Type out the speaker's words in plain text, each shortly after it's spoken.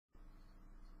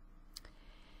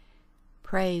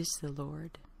Praise the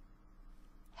Lord.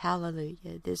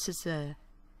 Hallelujah. This is a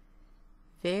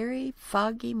very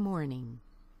foggy morning.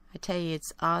 I tell you,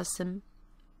 it's awesome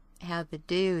how the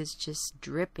dew is just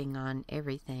dripping on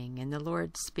everything, and the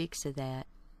Lord speaks of that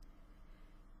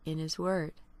in His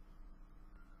Word.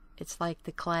 It's like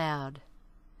the cloud.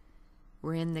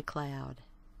 We're in the cloud.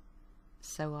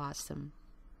 So awesome.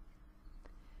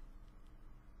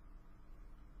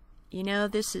 You know,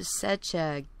 this is such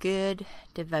a good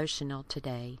devotional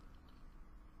today.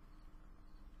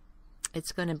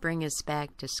 It's going to bring us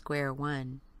back to square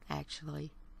one,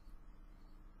 actually,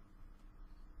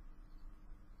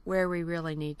 where we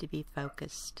really need to be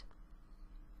focused.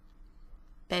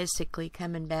 Basically,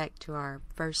 coming back to our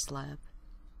first love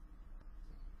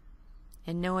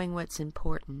and knowing what's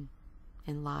important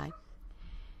in life.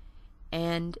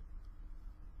 And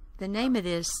the name of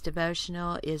this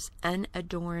devotional is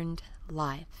Unadorned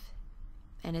Life,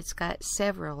 and it's got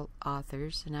several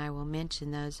authors, and I will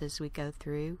mention those as we go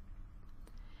through.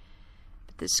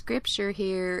 But the scripture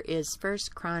here is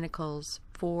 1 Chronicles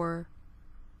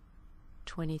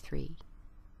 4:23.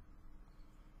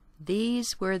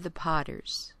 These were the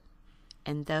potters,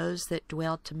 and those that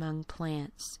dwelt among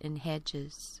plants and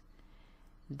hedges.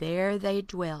 There they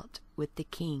dwelt with the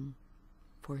king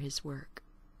for his work.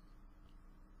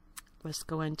 Let's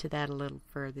go into that a little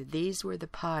further. These were the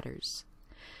potters.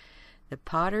 The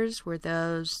potters were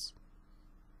those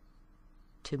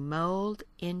to mold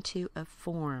into a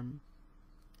form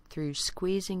through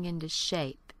squeezing into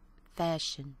shape,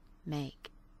 fashion,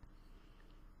 make.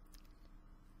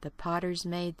 The potters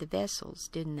made the vessels,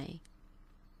 didn't they?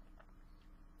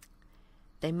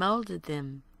 They molded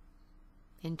them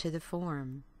into the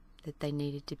form that they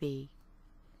needed to be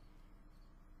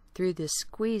through the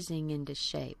squeezing into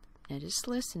shape. Now just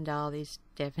listen to all these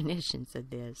definitions of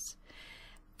this.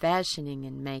 Fashioning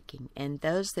and making. And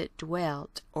those that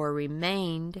dwelt or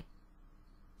remained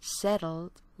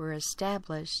settled were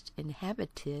established,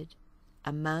 inhabited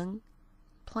among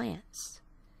plants.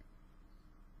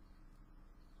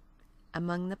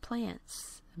 Among the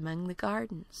plants, among the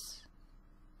gardens,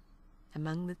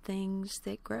 among the things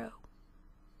that grow.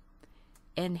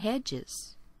 And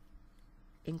hedges,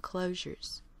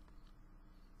 enclosures.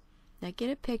 Now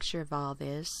get a picture of all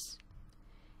this,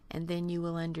 and then you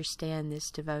will understand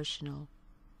this devotional.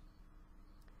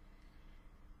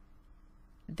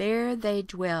 There they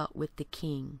dwelt with the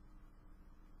king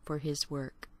for his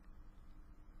work,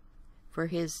 for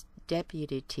his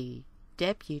deputyship,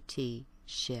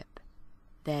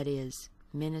 that is,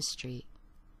 ministry,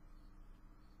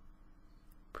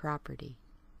 property.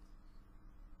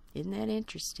 Isn't that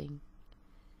interesting?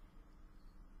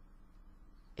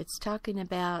 It's talking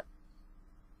about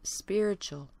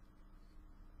spiritual.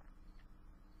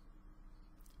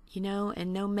 You know,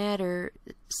 and no matter,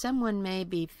 someone may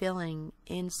be feeling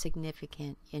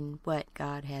insignificant in what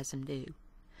God has them do.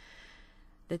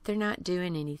 That they're not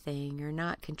doing anything or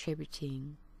not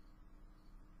contributing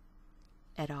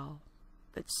at all.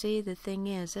 But see, the thing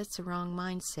is, that's the wrong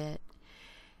mindset.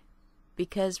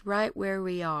 Because right where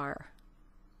we are,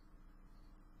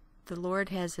 the Lord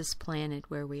has us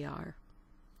planted where we are,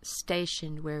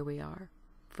 stationed where we are,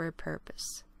 for a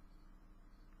purpose.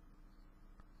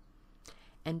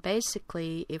 And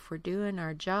basically, if we're doing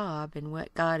our job and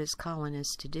what God is calling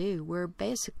us to do, we're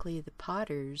basically the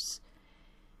potters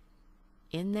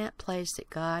in that place that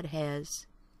God has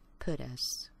put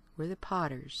us. We're the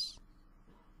potters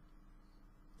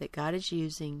that God is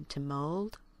using to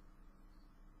mold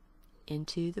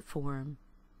into the form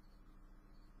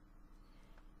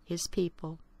His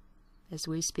people, as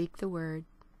we speak the word,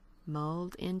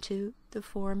 mold into the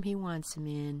form He wants them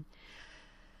in,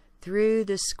 through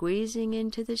the squeezing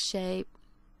into the shape.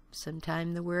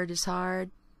 Sometimes the word is hard,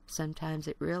 sometimes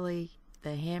the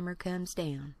hammer comes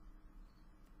down.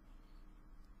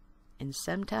 And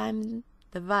sometimes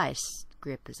the vice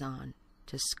grip is on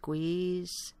to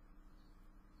squeeze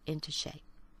into shape,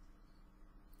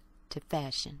 to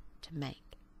fashion, to make.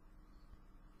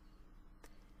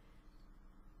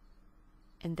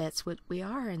 And that's what we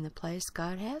are in the place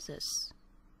God has us.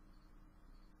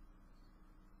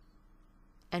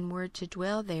 And we're to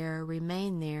dwell there,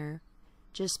 remain there,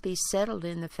 just be settled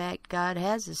in the fact God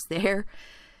has us there,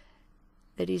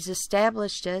 that He's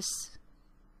established us,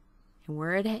 and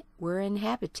we're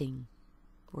inhabiting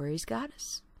where He's got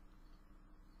us.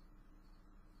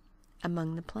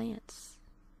 Among the plants,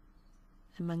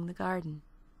 among the garden,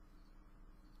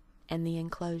 and the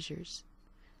enclosures.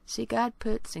 See, God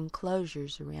puts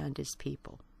enclosures around His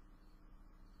people,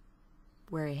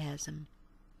 where He has them,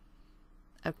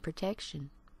 of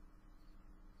protection.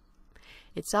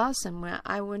 It's awesome.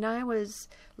 When I was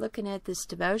looking at this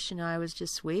devotion, I was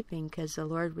just weeping because the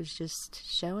Lord was just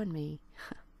showing me.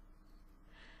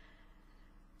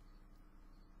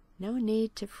 No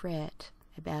need to fret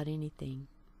about anything,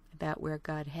 about where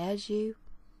God has you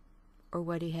or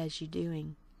what He has you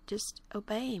doing. Just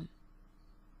obey Him.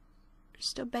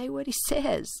 Just obey what He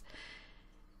says.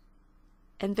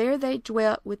 And there they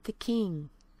dwelt with the King.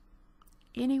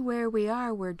 Anywhere we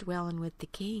are, we're dwelling with the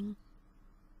King.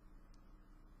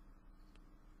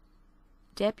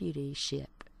 Deputyship.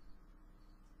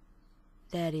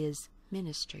 That is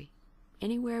ministry.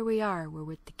 Anywhere we are, we're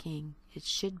with the King. It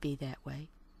should be that way.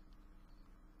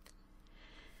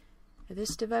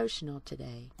 This devotional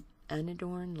today,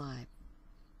 Unadorned Life.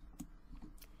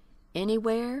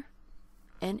 Anywhere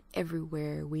and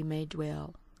everywhere we may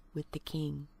dwell with the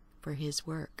King for His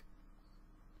work.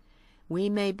 We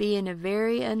may be in a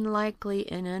very unlikely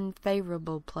and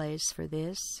unfavorable place for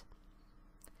this.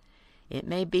 It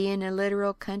may be in a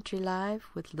literal country life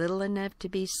with little enough to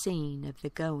be seen of the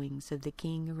goings of the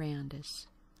King around us.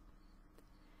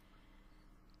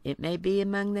 It may be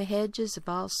among the hedges of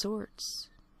all sorts,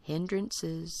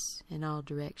 hindrances in all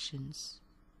directions.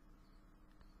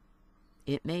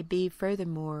 It may be,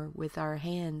 furthermore, with our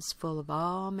hands full of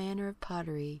all manner of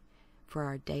pottery for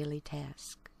our daily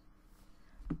task.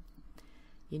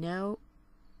 You know,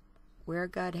 where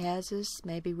God has us,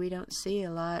 maybe we don't see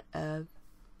a lot of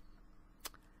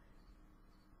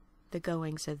the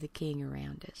goings of the King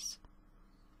around us.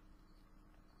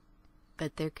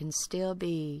 But there can still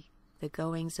be the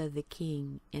goings of the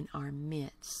King in our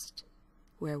midst,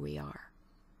 where we are,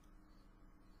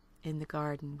 in the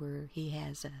garden where He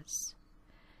has us.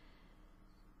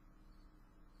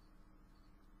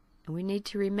 And we need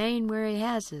to remain where He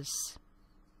has us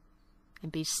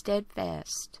and be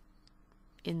steadfast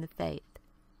in the faith,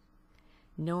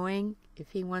 knowing if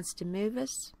He wants to move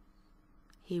us,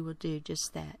 He will do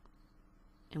just that.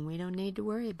 And we don't need to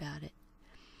worry about it.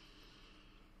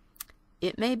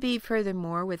 It may be,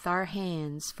 furthermore, with our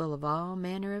hands full of all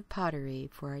manner of pottery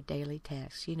for our daily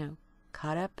tasks,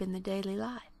 caught up in the daily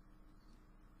life.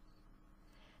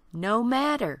 No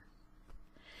matter.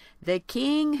 The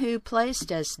King who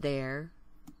placed us there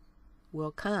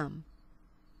will come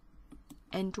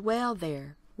and dwell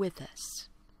there with us.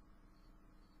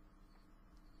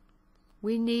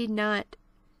 We need not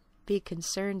be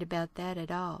concerned about that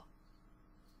at all.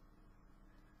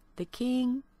 The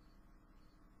King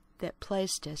that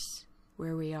placed us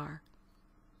where we are,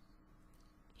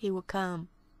 He will come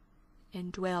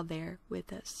and dwell there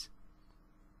with us.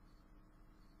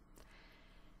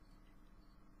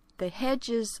 The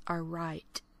hedges are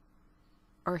right,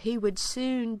 or He would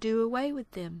soon do away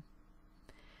with them.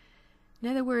 In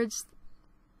other words,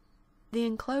 the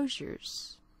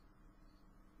enclosures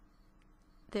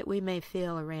that we may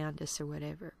feel around us or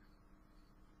whatever,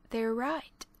 they're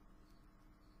right,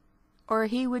 or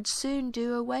He would soon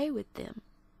do away with them.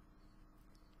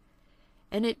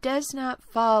 And it does not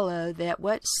follow that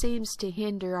what seems to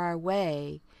hinder our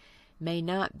way may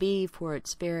not be for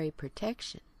its very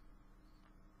protection.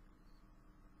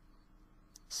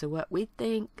 So what we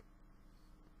think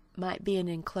might be an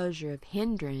enclosure of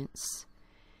hindrance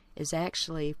is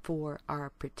actually for our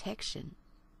protection.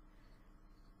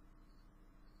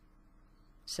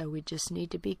 So we just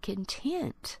need to be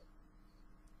content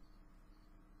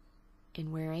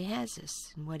in where He has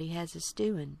us and what He has us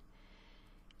doing,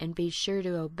 and be sure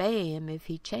to obey Him if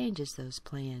He changes those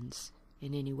plans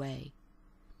in any way.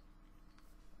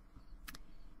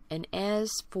 And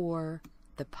as for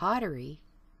the pottery,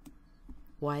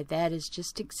 why, that is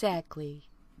just exactly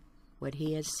what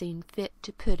He has seen fit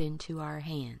to put into our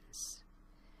hands,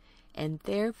 and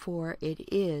therefore it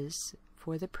is,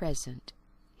 for the present,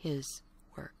 His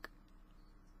work.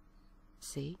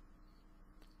 See?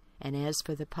 And as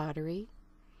for the pottery,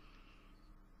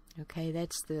 okay,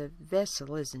 that's the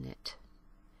vessel, isn't it,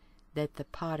 that the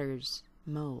potters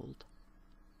mold.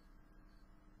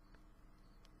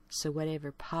 So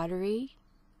whatever pottery,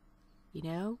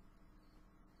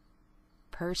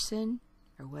 person,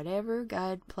 or whatever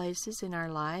God places in our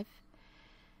life,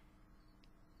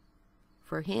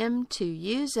 for Him to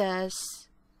use us,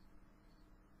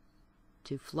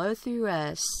 to flow through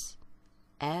us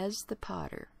as the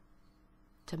potter,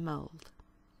 to mold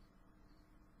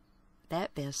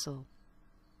that vessel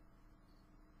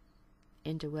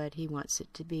into what He wants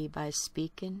it to be, by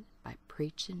speaking, by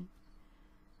preaching,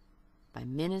 by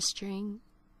ministering.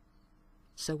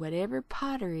 So whatever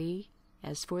pottery,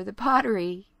 as for the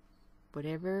pottery,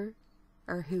 whatever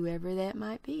or whoever that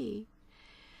might be,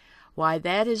 why,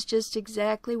 that is just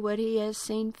exactly what He has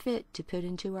seen fit to put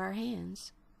into our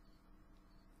hands.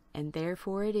 and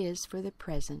therefore it is for the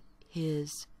present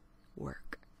His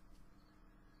work.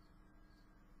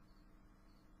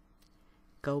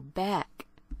 Go back.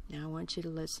 Now I want you to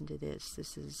listen to this.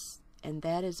 And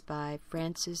that is by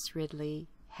Frances Ridley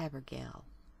Havergal.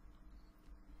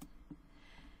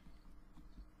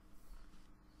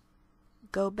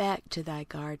 Go back to thy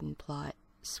garden plot,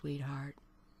 sweetheart.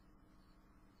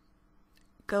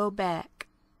 Go back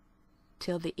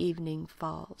till the evening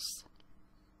falls,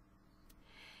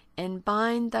 and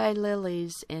bind thy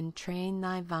lilies and train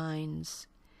thy vines,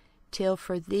 till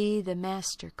for thee the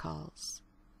Master calls.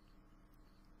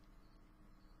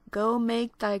 Go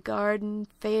make thy garden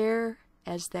fair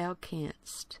as thou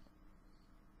canst.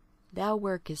 Thou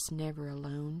workest never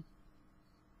alone.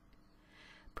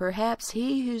 Perhaps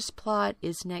he whose plot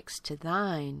is next to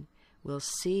thine will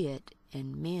see it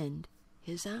and mend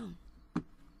his own.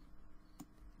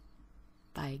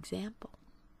 By example.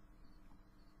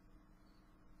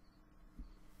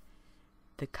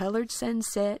 The colored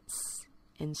sunsets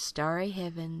and starry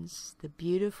heavens, the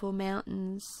beautiful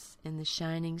mountains and the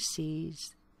shining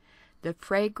seas, the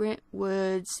fragrant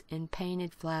woods and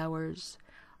painted flowers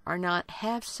are not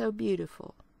half so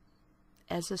beautiful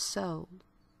as a soul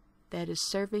that is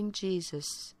serving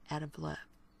Jesus out of love.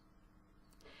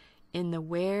 In the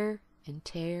wear and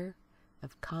tear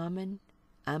of common,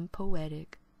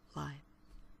 unpoetic life.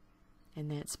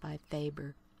 And that's by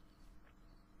Faber.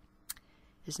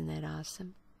 Isn't that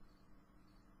awesome?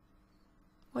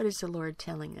 What is the Lord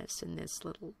telling us in this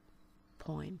little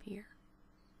poem here?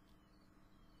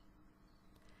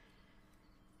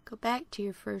 Go back to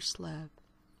your first love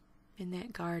in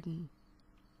that garden.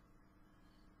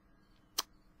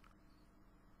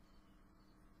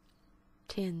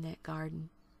 Tend that garden.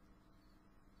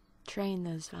 Train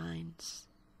those vines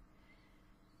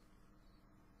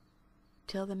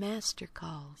till the Master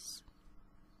calls.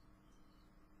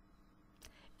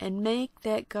 And make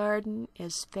that garden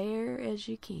as fair as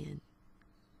you can,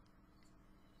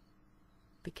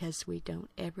 because we don't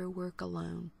ever work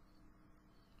alone.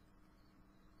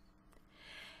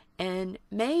 And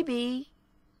maybe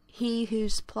he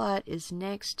whose plot is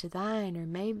next to thine, or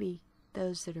maybe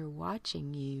those that are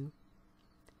watching you,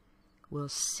 will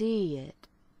see it,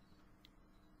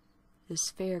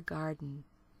 this fair garden,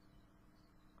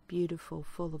 beautiful,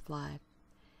 full of life,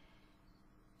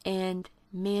 and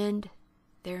mend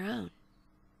their own.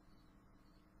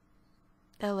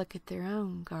 They'll look at their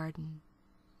own garden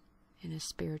in a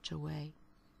spiritual way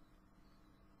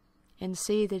and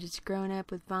see that it's grown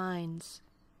up with vines,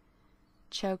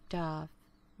 choked off,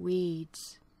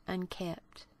 weeds,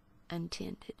 unkept,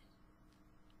 untended.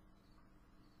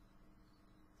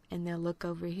 And they'll look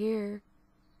over here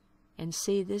and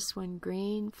see this one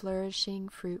green, flourishing,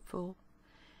 fruitful.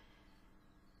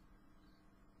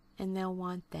 And they'll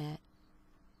want that.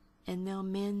 And they'll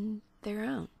mend their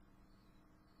own.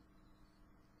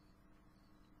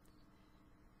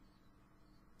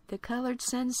 The colored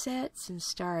sunsets and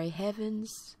starry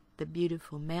heavens, the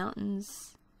beautiful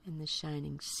mountains and the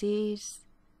shining seas,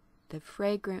 the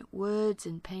fragrant woods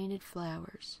and painted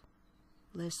flowers,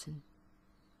 listen,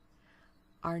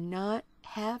 are not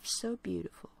half so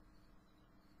beautiful.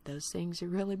 Those things are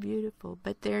really beautiful,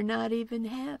 but they're not even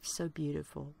half so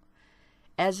beautiful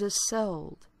as a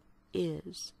soul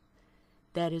is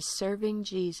that is serving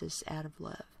Jesus out of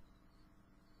love.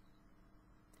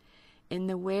 In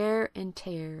the wear and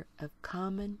tear of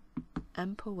common,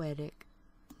 unpoetic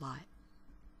life.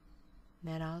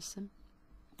 Isn't that awesome?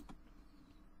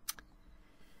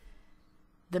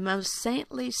 The most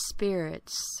saintly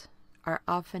spirits are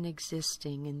often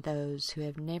existing in those who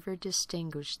have never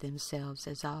distinguished themselves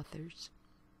as authors,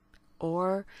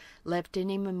 or left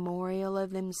any memorial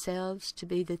of themselves to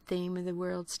be the theme of the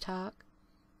world's talk,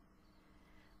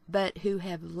 but who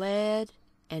have led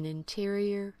an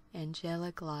interior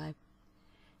angelic life,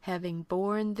 having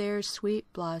borne their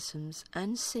sweet blossoms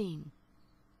unseen,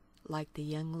 like the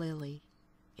young lily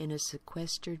in a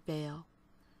sequestered vale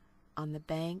on the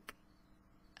bank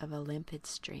of a limpid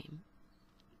stream.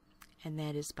 And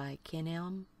that is by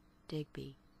Kenelm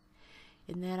Digby.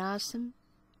 Isn't that awesome?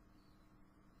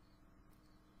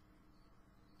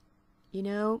 You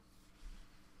know,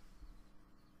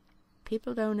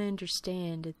 people don't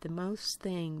understand that the most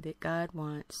thing that God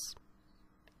wants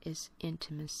is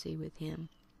intimacy with Him.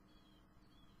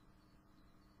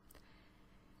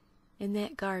 In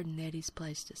that garden that He's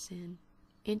placed us in,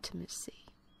 intimacy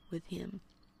with Him.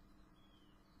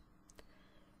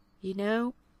 You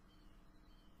know,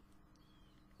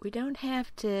 we don't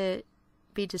have to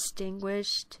be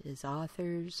distinguished as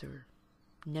authors or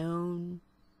known,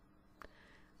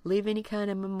 leave any kind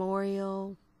of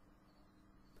memorial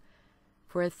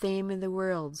for a theme of the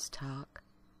world's talk,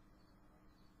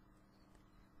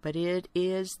 but it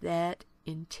is that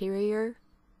interior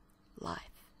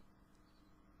life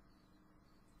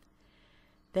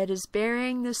that is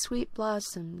bearing the sweet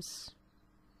blossoms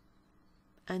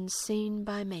unseen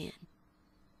by man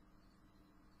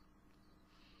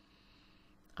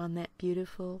on that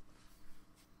beautiful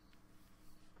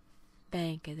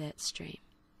bank of that stream,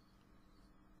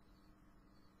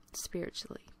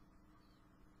 spiritually.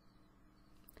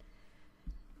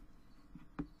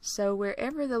 So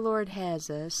wherever the Lord has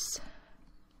us,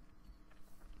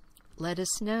 let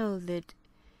us know that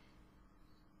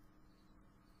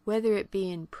whether it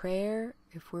be in prayer,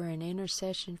 if we're in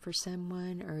intercession for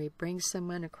someone, or He brings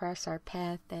someone across our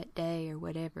path that day or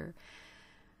whatever,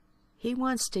 He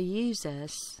wants to use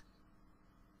us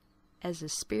as a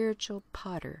spiritual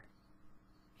potter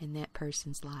in that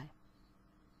person's life,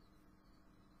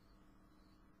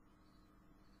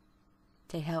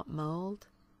 to help mold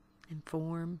and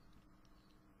form,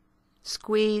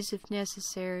 squeeze if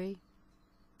necessary,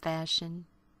 fashion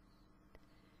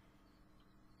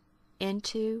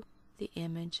into the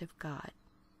image of God.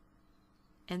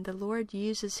 And the Lord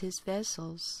uses His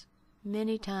vessels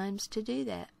many times to do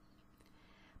that,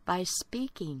 by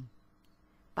speaking,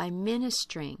 by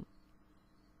ministering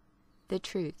the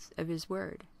truth of His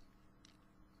Word.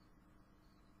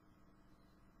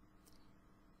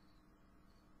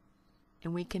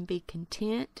 And we can be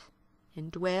content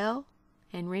and dwell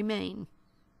and remain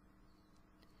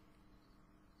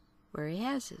where He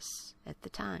has us at the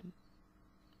time.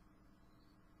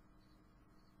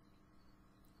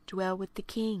 Dwell with the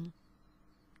King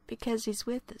because He's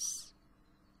with us.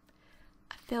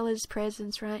 I feel His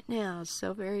presence right now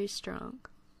so very strong.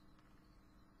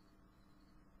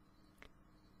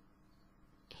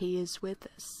 He is with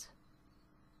us.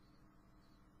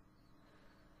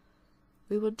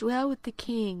 We will dwell with the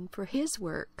King for His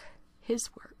work, His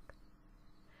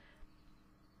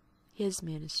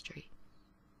ministry,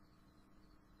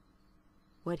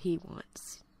 what He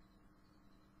wants.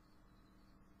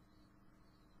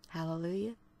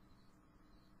 Hallelujah.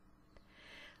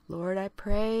 Lord, I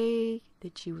pray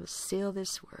that You will seal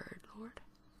this word, Lord.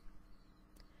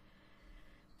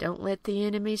 Don't let the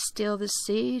enemy steal the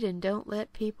seed, and don't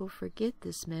let people forget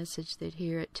this message that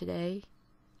hear it today.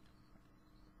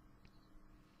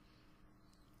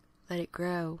 Let it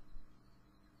grow,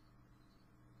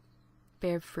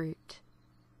 bear fruit.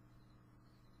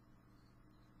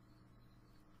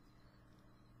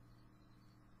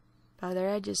 Father,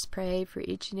 I just pray for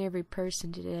each and every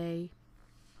person today.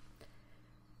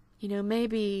 You know,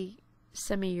 maybe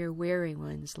some of Your weary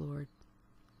ones, Lord,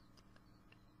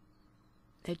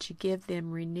 that You give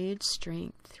them renewed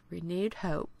strength, renewed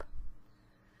hope,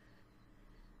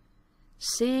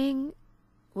 seeing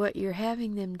what You're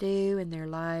having them do in their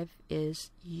life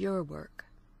is Your work,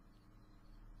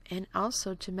 and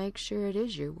also to make sure it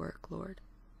is Your work, Lord.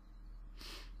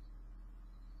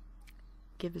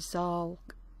 Give us all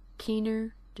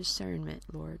keener discernment,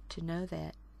 Lord, to know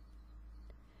that.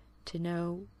 To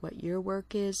know what Your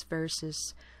work is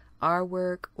versus our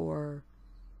work, or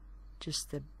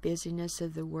just the busyness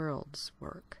of the world's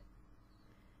work.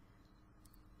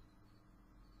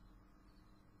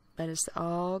 Let us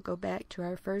all go back to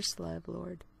our first love,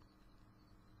 Lord,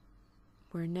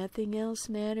 where nothing else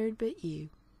mattered but You.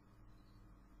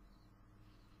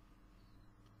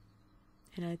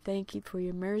 And I thank You for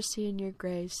Your mercy and Your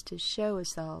grace to show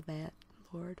us all that,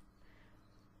 Lord.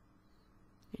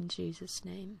 In Jesus'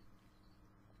 name,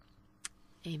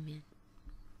 amen.